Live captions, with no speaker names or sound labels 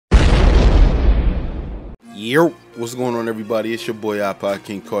Yo, what's going on, everybody? It's your boy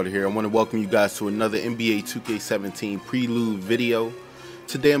iPodKingCarter here. I want to welcome you guys to another NBA 2K17 Prelude video.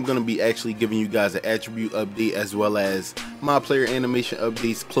 Today I'm going to be actually giving you guys an attribute update as well as my player animation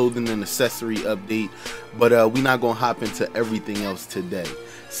updates, clothing and accessory update, but we're not going to hop into everything else today.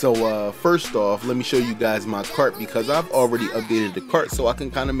 So first off, let me show you guys my cart because I've already updated the cart so I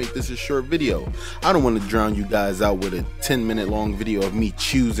can kind of make this a short video. I don't want to drown you guys out with a 10-minute long video of me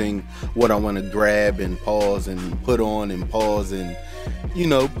choosing what I want to grab and pause and put on and pause and, you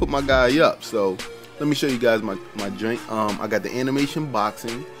know, put my guy up. So let me show you guys my joint. I got the animation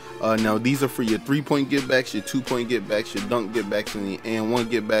boxing. Now these are for your 3-point get backs, your 2-point get backs, your dunk get backs, and one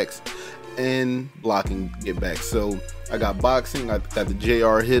get backs, and blocking get backs. So I got boxing, I got the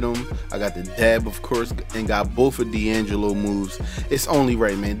JR hit 'em, I got the dab, of course, and got both of D'Angelo moves. It's only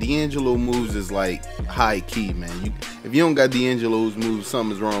right, man. D'Angelo moves is like high key, man. If you don't got D'Angelo's moves,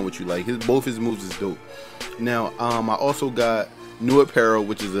 something's wrong with you. Like both his moves is dope. Now I also got new apparel,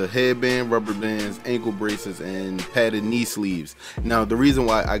 which is a headband, rubber bands, ankle braces, and padded knee sleeves. Now the reason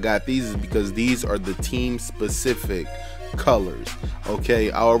why I got these is because these are the team specific colors.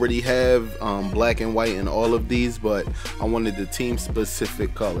 Okay, I already have black and white in all of these, but I wanted the team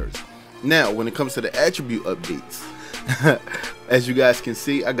specific colors. Now when it comes to the attribute updates, as you guys can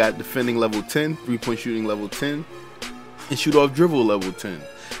see, I got defending level 10, 3-point shooting level 10, and shoot off dribble level 10.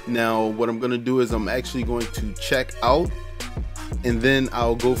 Now what I'm going to do is I'm actually going to check out, and then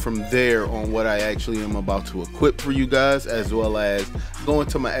I'll go from there on what I actually am about to equip for you guys, as well as go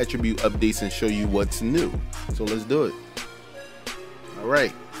into my attribute updates and show you what's new. So let's do it.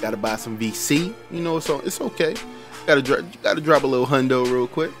 Alright, gotta buy some VC, you know, so it's okay. Gotta drop a little hundo real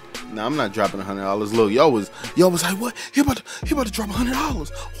quick. Nah, I'm not dropping $100. Look, y'all was like, what? He about to drop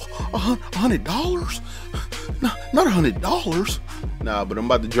 $100. $100? No, not $100. Nah, but I'm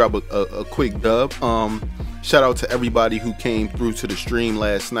about to drop a quick dub. Shout out to everybody who came through to the stream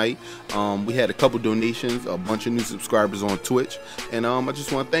last night. We had a couple donations, a bunch of new subscribers on Twitch, and I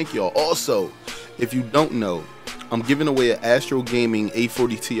just want to thank y'all. Also, if you don't know, I'm giving away an Astro Gaming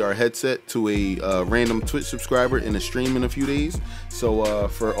A40TR headset to a random Twitch subscriber in a stream in a few days. So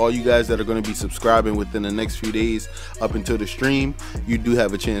for all you guys that are going to be subscribing within the next few days up until the stream, you do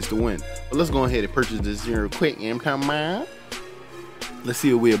have a chance to win. But let's go ahead and purchase this real quick. Let's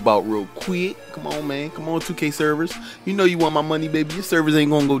see what we're about real quick. Come on, man. Come on, 2K servers. You know you want my money, baby. Your servers ain't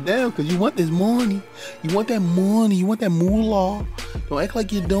gonna go down because you want this money. You want that money. You want that moolah. Don't act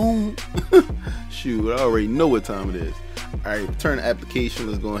like you don't. Shoot, I already know what time it is. Alright, return the application.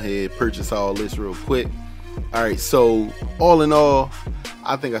 Let's go ahead, purchase all this real quick. Alright, so all in all,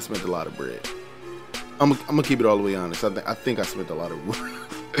 I think I spent a lot of bread. I'm gonna keep it all the way honest. I think I spent a lot of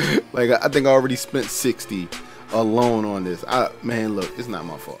bread. Like, I think I already spent 60 alone on this. Man, look, it's not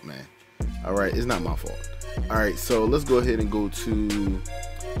my fault, man. All right, it's not my fault. All right, so let's go ahead and go to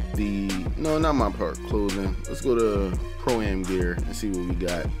the not my part, clothing. Let's go to Pro-Am gear and see what we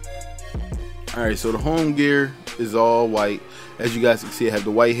got. All right, so the home gear is all white. As you guys can see, I have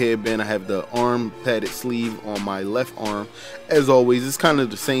the white headband. I have the arm padded sleeve on my left arm. As always, it's kind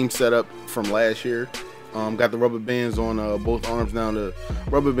of the same setup from last year. Got the rubber bands on both arms now. The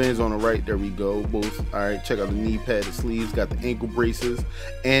rubber bands on the right, there we go, both. All right, check out the knee padded sleeves. Got the ankle braces,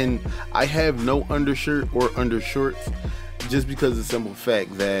 and I have no undershirt or undershorts, just because of the simple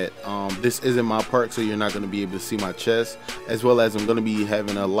fact that this isn't my part, so you're not going to be able to see my chest, as well as I'm going to be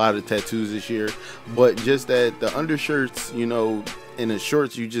having a lot of tattoos this year. But just that the undershirts, you know, and the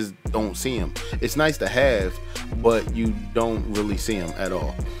shorts, you just don't see them. It's nice to have, but you don't really see them at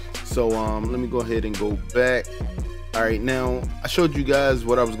all. So let me go ahead and go back. All right, now I showed you guys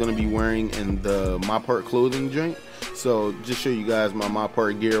what I was going to be wearing in the My Part clothing joint. So just show you guys my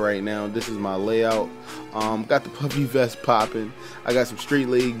part gear right now. This is my layout. Got the puffy vest popping. I got some straight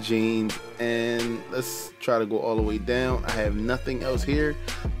leg jeans, and let's try to go all the way down. I have nothing else here,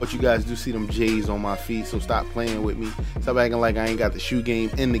 but you guys do see them J's on my feet, so stop playing with me. Stop acting like I ain't got the shoe game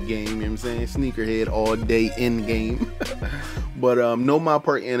in the game, you know what I'm saying? Sneakerhead all day in game. But no My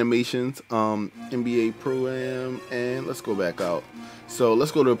Part animations, NBA Pro-Am, and let's go back out. So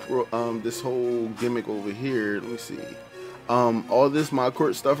let's go to this whole gimmick over here. Let me see. All this My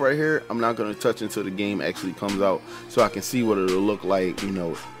Court stuff right here, I'm not going to touch until the game actually comes out, so I can see what it'll look like, you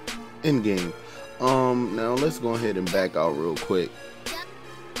know, in game. Now let's go ahead and back out real quick.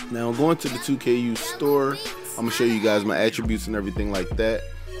 Now going to the 2KU store, I'm gonna show you guys my attributes and everything like that.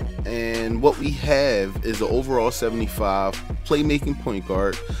 And what we have is an overall 75 playmaking point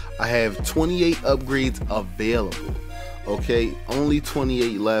guard. I have 28 upgrades available. Okay, only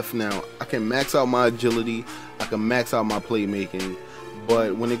 28 left. Now I can max out my agility, I can max out my playmaking,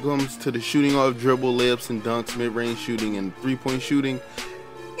 but when it comes to the shooting off dribble, layups and dunks, mid-range shooting and 3-point shooting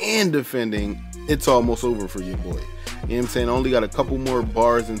and defending, it's almost over for your boy. You know what I'm saying? I only got a couple more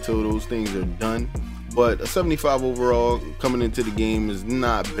bars until those things are done, but a 75 overall coming into the game is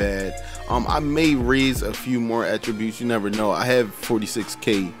not bad. I may raise a few more attributes, you never know. I have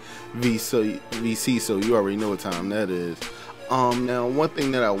 46k VC, so you already know what time that is. Now one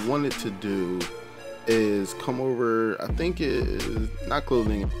thing that I wanted to do is come over, I think it is not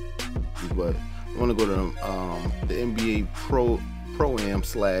clothing, but I want to go to the NBA Pro-Am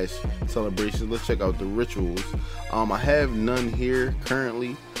 / celebrations. Let's check out the rituals. I have none here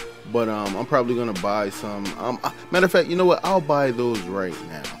currently, but I'm probably gonna buy some. Matter of fact, you know what, I'll buy those right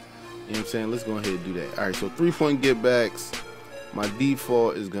now. You know what I'm saying? Let's go ahead and do that. All right, so 3-point get backs, my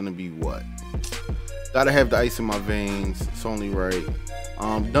default is gonna be what? Gotta have the ice in my veins, it's only right.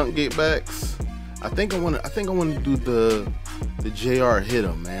 Dunk get backs, I think I want to do the JR hit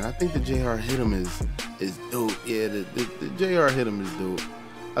 'em, man. I think the JR hit 'em is dope. Yeah, the JR hit 'em is dope.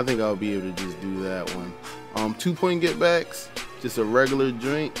 I think I'll be able to just do that one. 2-point get backs, just a regular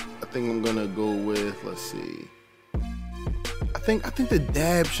joint. I think I'm gonna go with, let's see, I think the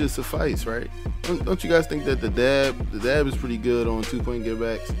dab should suffice, right? Don't you guys think that the dab is pretty good on 2-point get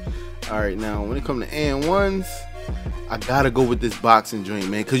backs? All right, now when it comes to and ones, I gotta go with this boxing joint,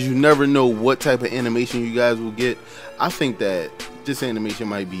 man, because you never know what type of animation you guys will get. I think that this animation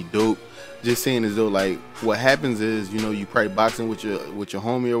might be dope. Just saying, as though, like, what happens is, you know, you probably boxing with your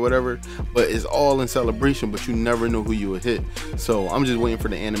homie or whatever, but it's all in celebration, but you never know who you will hit. So I'm just waiting for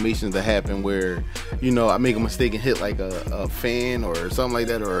the animations to happen where, you know, I make a mistake and hit like a fan or something like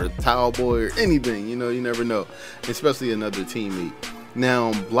that, or a towel boy or anything. You know, you never know, especially another teammate.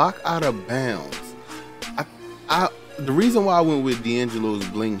 Now, block out of bounds. The reason why I went with D'Angelo's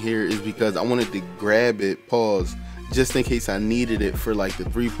bling here is because I wanted to grab it, pause, just in case I needed it for like the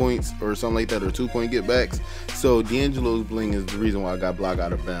 3 points or something like that, or 2-point get backs. So D'Angelo's bling is the reason why I got block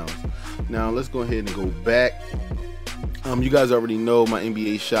out of bounds. Now let's go ahead and go back. You guys already know my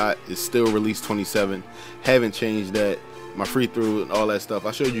NBA shot is still release 27. Haven't changed that. My free throw and all that stuff,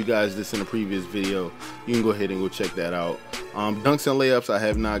 I showed you guys this in a previous video. You can go ahead and go check that out. Dunks and layups I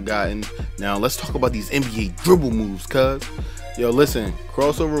have not gotten. Now let's talk about these NBA dribble moves, cuz yo, listen,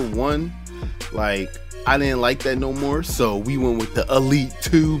 crossover 1, like, I didn't like that no more, so we went with the Elite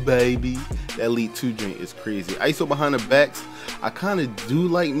 2, baby. That Elite 2 joint is crazy. ISO behind the backs, I kind of do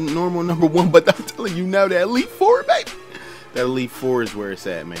like normal number 1, but I'm telling you now, that Elite 4, baby, that Elite 4 is where it's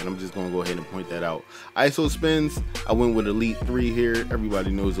at, man. I'm just gonna go ahead and point that out. ISO spins, I went with Elite 3 here.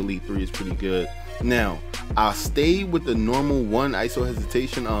 Everybody knows Elite 3 is pretty good. Now, I stayed with the normal 1 ISO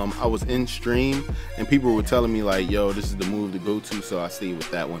hesitation. I was in stream and people were telling me like, yo, this is the move to go to, so I stayed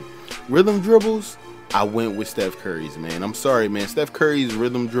with that one. Rhythm dribbles, I went with Steph Curry's, man. I'm sorry, man. Steph Curry's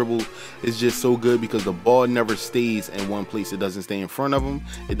rhythm dribble is just so good because the ball never stays in one place. It doesn't stay in front of them.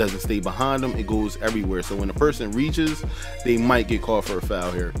 It doesn't stay behind them. It goes everywhere. So when a person reaches, they might get called for a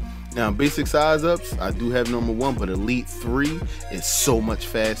foul here. Now, basic size ups, I do have number 1, but Elite 3 is so much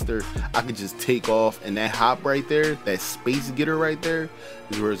faster. I could just take off, and that hop right there, that space getter right there,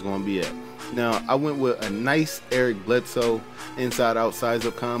 is where it's going to be at. Now, I went with a nice Eric Bledsoe inside-out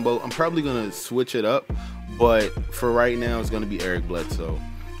size-up combo. I'm probably going to switch it up, but for right now, it's going to be Eric Bledsoe.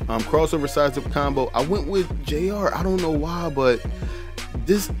 Crossover size-up combo, I went with JR. I don't know why, but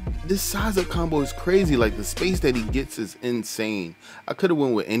this size-up combo is crazy. Like, the space that he gets is insane. I could have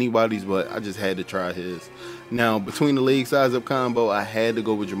went with anybody's, but I just had to try his. Now, between the leg size-up combo, I had to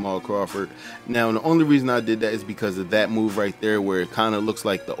go with Jamal Crawford. Now, the only reason I did that is because of that move right there, where it kind of looks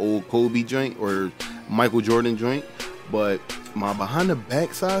like the old Kobe joint or Michael Jordan joint. But my behind the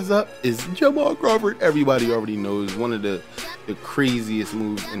back size up is Jamal Crawford. Everybody already knows one of the craziest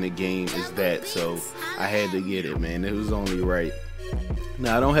moves in the game is that. So I had to get it, man. It was only right.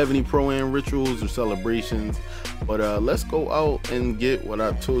 Now, I don't have any Pro-Am rituals or celebrations, but let's go out and get what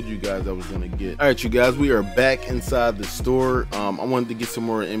I told you guys I was going to get. All right, you guys, we are back inside the store. I wanted to get some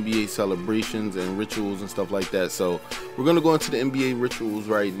more NBA celebrations and rituals and stuff like that. So we're going to go into the NBA rituals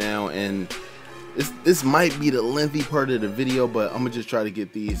right now, and this might be the lengthy part of the video, but I'm going to just try to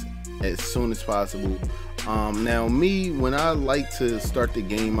get these as soon as possible. Now, me, when I like to start the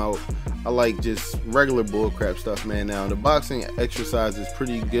game out, I like just regular bullcrap stuff, man. Now, the boxing exercise is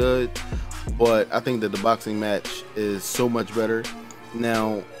pretty good, but I think that the boxing match is so much better.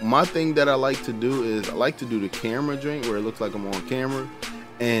 Now, my thing that I like to do is I like to do the camera drink where it looks like I'm on camera.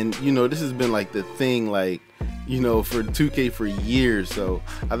 And, you know, this has been like the thing, like, you know, for 2K for years. So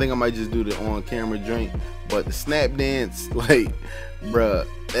I think I might just do the on-camera joint. But the snap dance, like, bruh,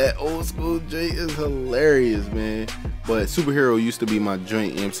 that old school joint is hilarious, man. But superhero used to be my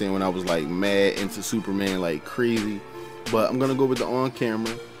joint, you know what I'm saying, when I was like mad into Superman like crazy. But I'm gonna go with the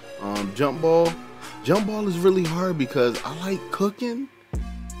on-camera. Jump ball is really hard because I like cooking,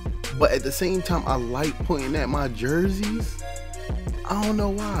 but at the same time I like pointing at my jerseys. I don't know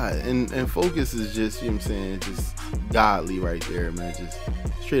why. And focus is just, you know what I'm saying, just godly right there, man. Just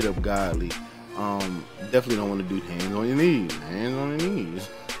straight up godly. Definitely don't want to do hands on your knees. Hands on your knees.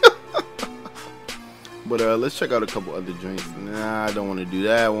 But let's check out a couple other joints. Nah, I don't want to do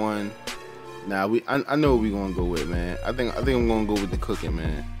that one. Nah, I know what we gonna go with, man. I think I'm gonna go with the cooking,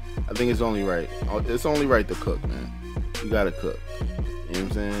 man. I think it's only right. It's only right to cook, man. You gotta cook. You know what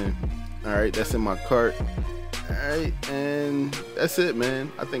I'm saying? Alright, that's in my cart. Alright, and that's it,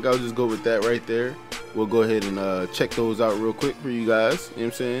 man. I think I'll just go with that right there. We'll go ahead and check those out real quick for you guys. You know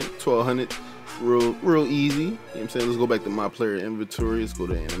what I'm saying? 1200, real easy. You know what I'm saying? Let's go back to my player inventory. Let's go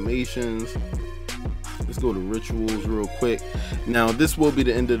to animations. Let's go to rituals real quick. Now, this will be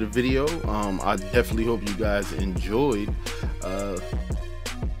the end of the video. I definitely hope you guys enjoyed.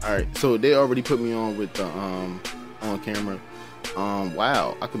 Alright, so they already put me on with the on camera.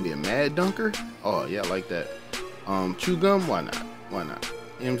 Wow, I could be a mad dunker. Oh yeah, I like that. Chew gum, why not? Why not?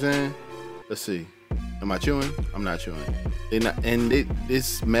 You know what I'm saying? Let's see. Am I chewing? I'm not chewing. They not, and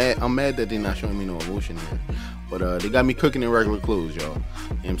it's mad. I'm mad that they're not showing me no emotion here. But they got me cooking in regular clothes, y'all. You know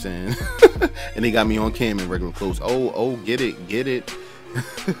what I'm saying? And they got me on cam in regular clothes. Oh, get it.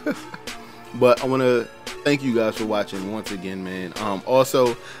 But I want to thank you guys for watching once again, man.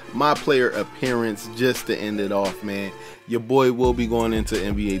 Also, my player appearance, just to end it off, man. Your boy will be going into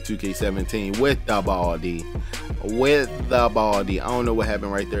NBA 2K17 with the baldy. I don't know what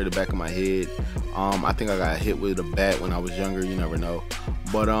happened right there at the back of my head. I think I got hit with a bat when I was younger. You never know.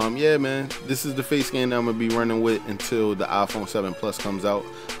 But yeah, man, this is the face scan that I'm gonna be running with until the iPhone 7 Plus comes out.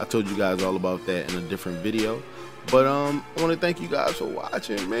 I told you guys all about that in a different video. But I want to thank you guys for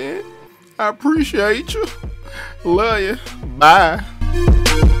watching, man. I appreciate you. Love you. Bye.